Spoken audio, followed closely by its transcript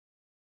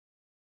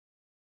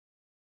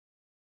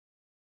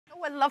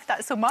Oh, I love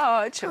that so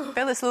much.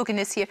 Phyllis Logan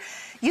is here.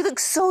 You look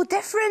so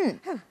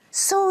different.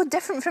 So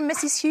different from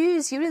Mrs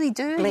Hughes, you really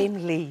do.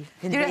 Blame Lee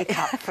in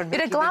makeup for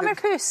You're a glamour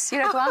puss.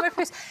 You're a glamour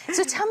puss.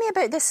 So tell me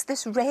about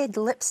this red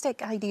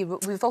lipstick idea.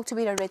 We've all to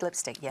wear a red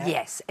lipstick, yeah?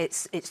 Yes,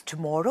 it's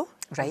tomorrow.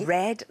 Right.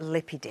 Red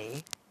Lippy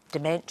Day.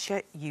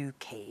 Dementia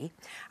UK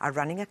are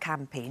running a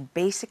campaign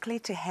basically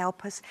to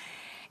help us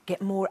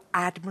get more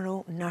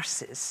Admiral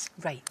nurses.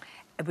 Right.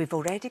 We've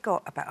already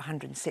got about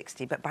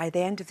 160, but by the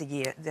end of the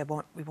year,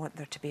 we want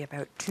there to be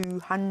about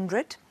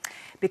 200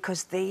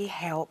 because they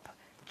help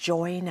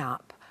join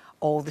up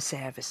all the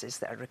services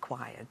that are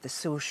required, the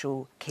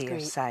social care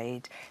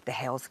side, the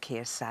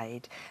healthcare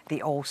side.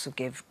 They also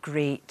give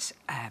great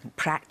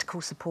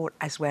practical support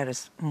as well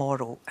as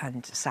moral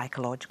and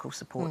psychological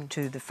support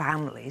to the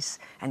families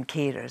and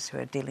carers who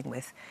are dealing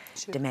with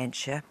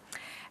dementia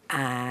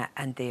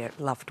and their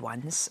loved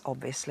ones,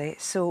 obviously.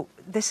 So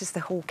this is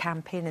the whole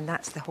campaign and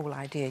that's the whole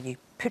idea. You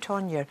put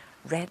on your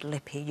red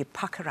lippy, you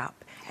pucker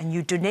up and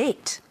you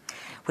donate,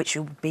 which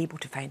you'll be able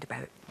to find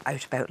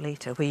out about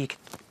later, where you can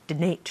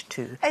donate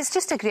to. It's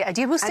just a great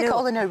idea. We'll stick it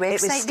all on our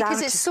website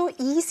because it's so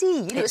easy.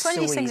 You know, it's one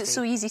of these things that's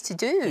so easy to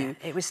do.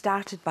 Yeah. It was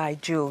started by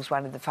Jules,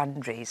 one of the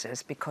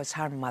fundraisers, because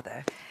her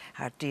mother,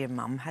 her dear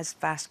mum, has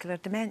vascular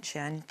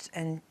dementia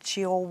and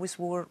she always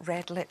wore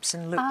red lips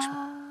and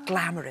looked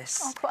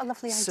glamorous. Oh, what a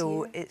lovely idea.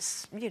 So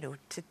it's, you know,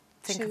 to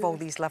think of all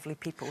these lovely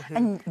people who...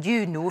 And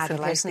you know from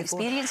personal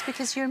experience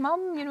because your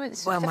mum, you know,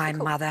 it's Well, difficult.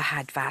 my mother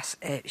had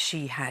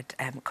she had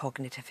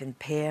cognitive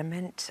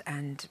impairment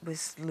and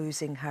was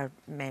losing her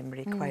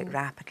memory quite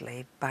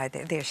rapidly.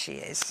 There she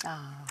is.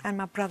 And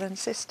my brother and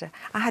sister.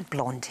 I had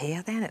blonde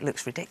hair then, it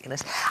looks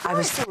ridiculous.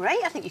 It's all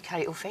right, I think you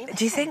carry it all fine.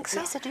 Do you think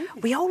so? Yes, I do.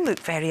 We all look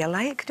very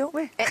alike, don't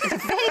we?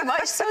 Very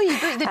much so.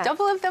 You've got the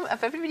double of them,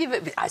 of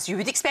everybody, as you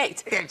would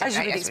expect. As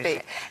you would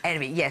expect.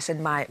 Anyway, yes,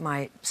 and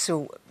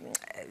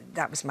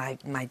that was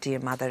my dear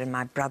mother, and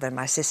my brother,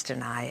 my sister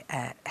and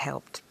I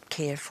helped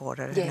care for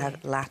her in her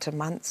latter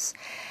months.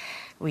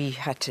 We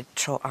had to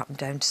trot up and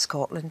down to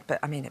Scotland, but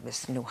I mean, it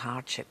was no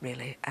hardship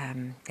really.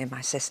 And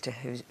my sister,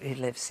 who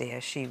lives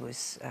there, she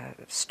was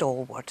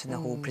stalwart in the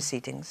whole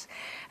proceedings.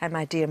 And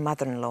my dear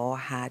mother-in-law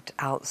had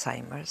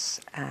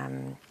Alzheimer's.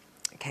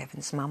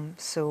 Kevin's mum,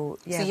 so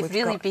yeah. So you've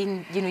really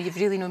been, you know, you've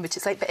really known what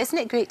it's like. But isn't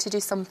it great to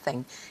do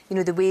something, you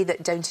know, the way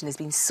that Downton has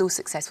been so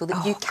successful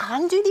that you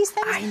can do these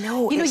things. I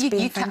know, you know, it's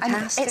been And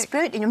fantastic. it's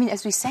brilliant. I mean,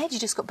 as we said, you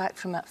just got back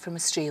from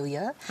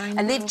Australia,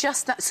 and they've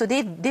just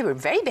they were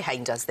very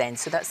behind us then.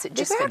 So that's it.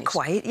 Just they were finished.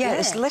 Quite, yeah.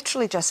 It's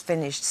literally just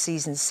finished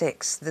season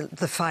 6,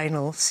 the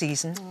final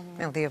season.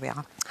 Well, there we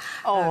are.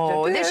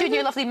 Oh, there's you and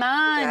your lovely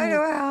man.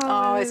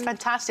 Oh, it's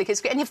fantastic. It's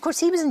great, and of course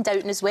he was in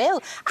Downton as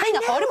well, playing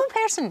a horrible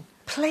person,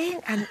 playing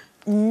a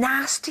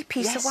nasty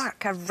piece of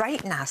work, a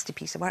right nasty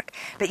piece of work.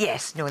 But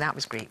yes, no, that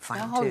was great fun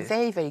too. Oh,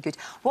 very, very good.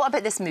 What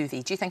about this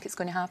movie? Do you think it's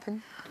going to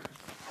happen?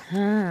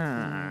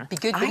 Be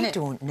good, wouldn't it? I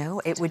don't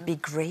know. It would be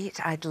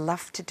great. I'd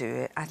love to do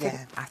it. I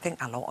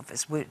think a lot of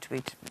us would.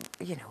 We'd,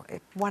 you know,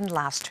 one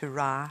last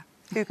hurrah.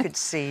 Who could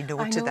say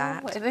no to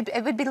that?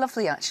 It would be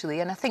lovely, actually,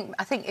 and I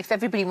think if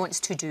everybody wants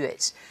to do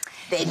it,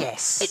 then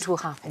it will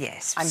happen.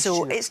 Yes, I'm so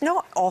sure. it's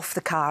not off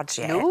the cards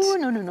yet. No,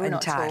 entirely.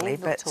 not at all,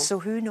 But so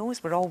who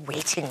knows? We're all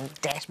waiting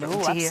desperately.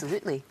 No,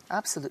 absolutely,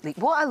 absolutely.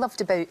 What I loved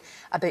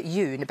about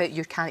you and about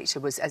your character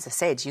was, as I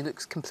said, you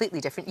look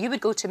completely different. You would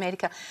go to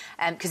America,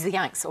 because the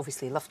Yanks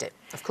obviously loved it.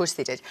 Of course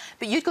they did.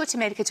 But you'd go to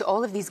America to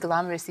all of these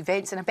glamorous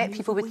events, and I bet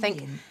people would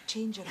think,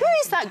 who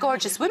is that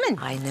gorgeous woman?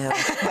 I know.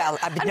 Well,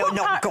 I mean,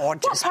 not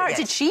gorgeous. What part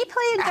did she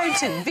play in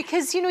Downton?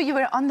 Because, you know, you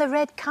were on the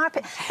red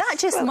carpet. That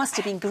just must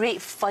have been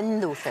great fun,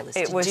 though, Phyllis.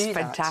 It was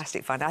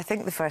fantastic fun. I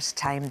think the first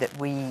time that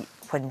when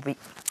we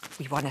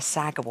won a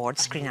SAG award,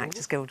 Screen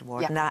Actors Guild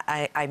Award, and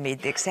I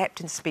made the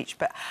acceptance speech,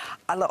 but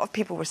a lot of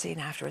people were saying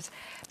afterwards,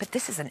 but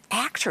this is an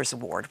actors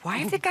award. Why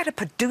have they got a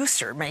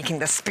producer making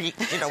the speech?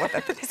 You know,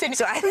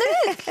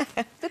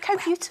 look how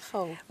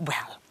beautiful.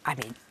 Well, I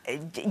mean,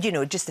 you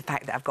know, just the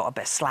fact that I've got a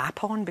bit of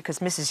slap on because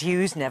Mrs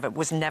Hughes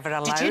was never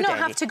allowed. Did you not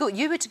have to go?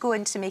 You would go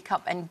into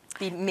makeup and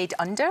be made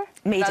under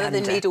rather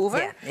than made over?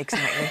 Yeah,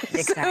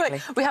 exactly.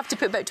 So we have to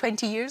put about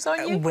 20 years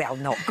on you? Well,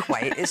 not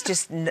quite. It's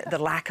just the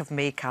lack of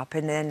makeup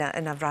and then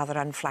a rather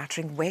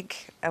unflattering wig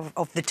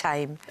of the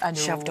time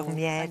shoved on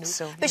my head.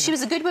 So, but she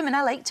was a good woman.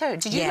 I liked her.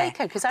 Did you like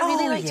her? Because I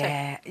really liked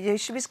her. Yeah,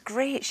 she was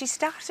great. She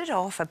started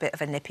off a bit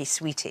of a nippy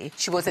sweetie.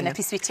 She was a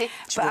nippy sweetie.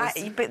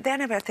 But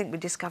then I think we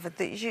discovered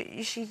that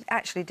she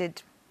actually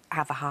did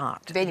have a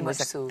heart. Very much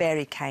so. so. A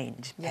very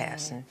kind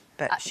person.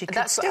 But she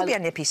could still be a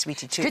nippy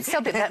sweetie too. Could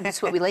still be.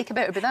 That's what we like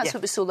about her. But that's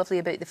what was so lovely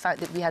about the fact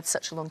that we had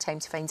such a long time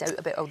to find out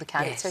about all the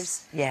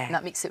characters. Yeah. And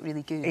that makes it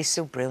really good. He's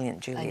so brilliant,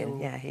 Julian.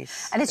 Yeah,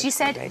 he's... And as you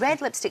said,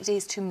 Red Lipstick Day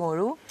is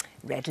tomorrow.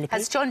 Red lippy.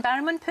 Has John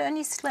Barrowman put on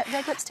his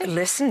red lipstick?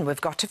 Listen,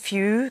 we've got a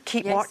few.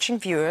 Keep watching,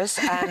 viewers.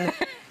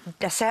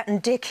 A certain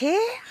Dick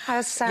here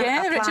has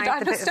Yeah, Richard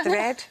applied the bit of the Aniston.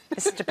 red,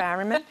 Mr.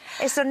 Barrowman.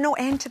 Is there no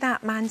end to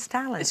that man's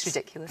talent? It's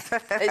ridiculous.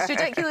 It's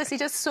ridiculous. He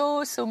does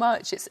so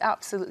much. It's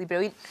absolutely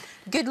brilliant.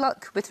 Good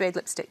luck with Red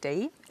Lipstick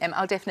Day.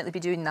 I'll definitely be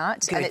doing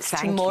that. Good, and it's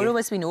thank tomorrow, you.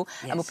 as we know,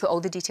 Yes. and we'll put all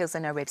the details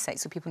on our website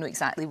so people know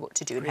exactly what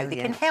to do and how they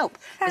can Brilliant. help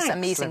this Thanks,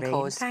 amazing Lorraine.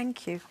 cause.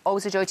 Thank you.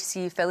 Always a joy to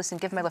see you, Phyllis, and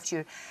give my love to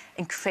your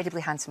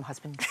incredibly handsome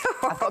husband.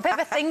 I've got a bit of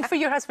a thing for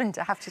your husband,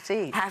 I have to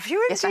say. Have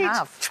you Yes, I indeed?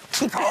 have.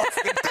 Keep off,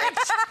 you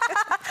bitch.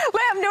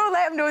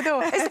 Let him know,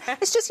 though.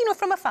 It's just, you know,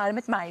 from afar, I'm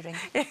admiring.